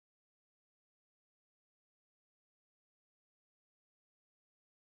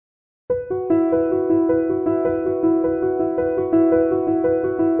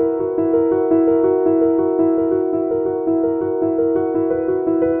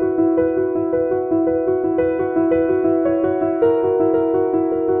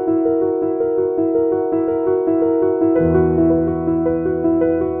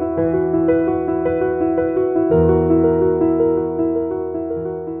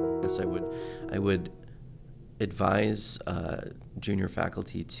Yes, I would advise junior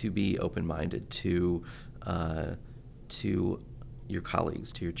faculty to be open-minded to your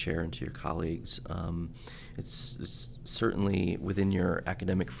colleagues, to your chair and to your colleagues. It's certainly within your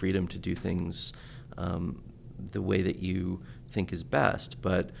academic freedom to do things the way that you think is best,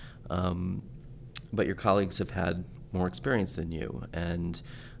 but your colleagues have had more experience than you, and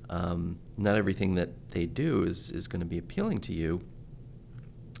not everything that they do is going to be appealing to you.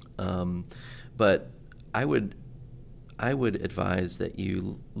 But I would advise that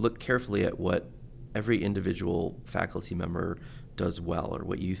you look carefully at what every individual faculty member does well, or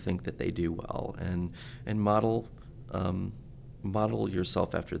what you think that they do well, and model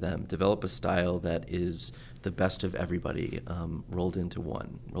yourself after them. Develop a style that is the best of everybody rolled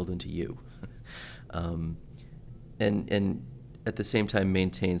into you, and at the same time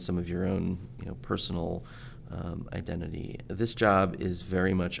maintain some of your own personal identity. This job is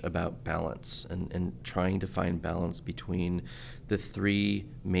very much about balance and trying to find balance between the three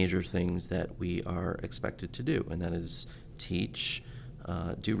major things that we are expected to do, and that is teach,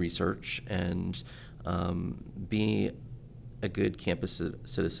 do research, and be a good campus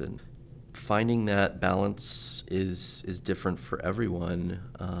citizen. Finding that balance is different for everyone,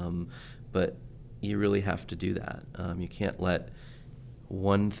 but you really have to do that. You can't let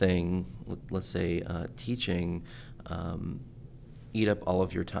one thing, let's say teaching, eat up all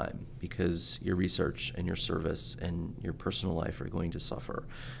of your time, because your research and your service and your personal life are going to suffer.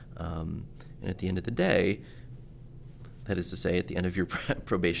 And at the end of the day, that is to say, at the end of your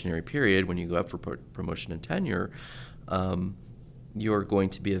probationary period, when you go up for promotion and tenure, you're going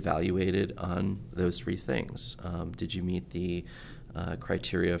to be evaluated on those three things. Did you meet the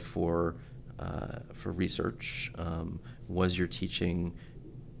criteria for research? Was your teaching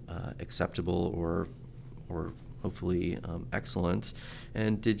acceptable or hopefully excellent?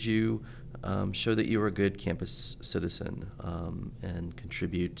 And did you show that you were a good campus citizen and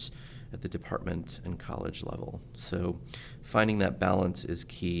contribute at the department and college level? So finding that balance is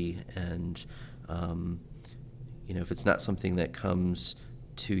key, and if it's not something that comes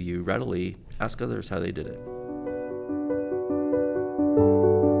to you readily, ask others how they did it.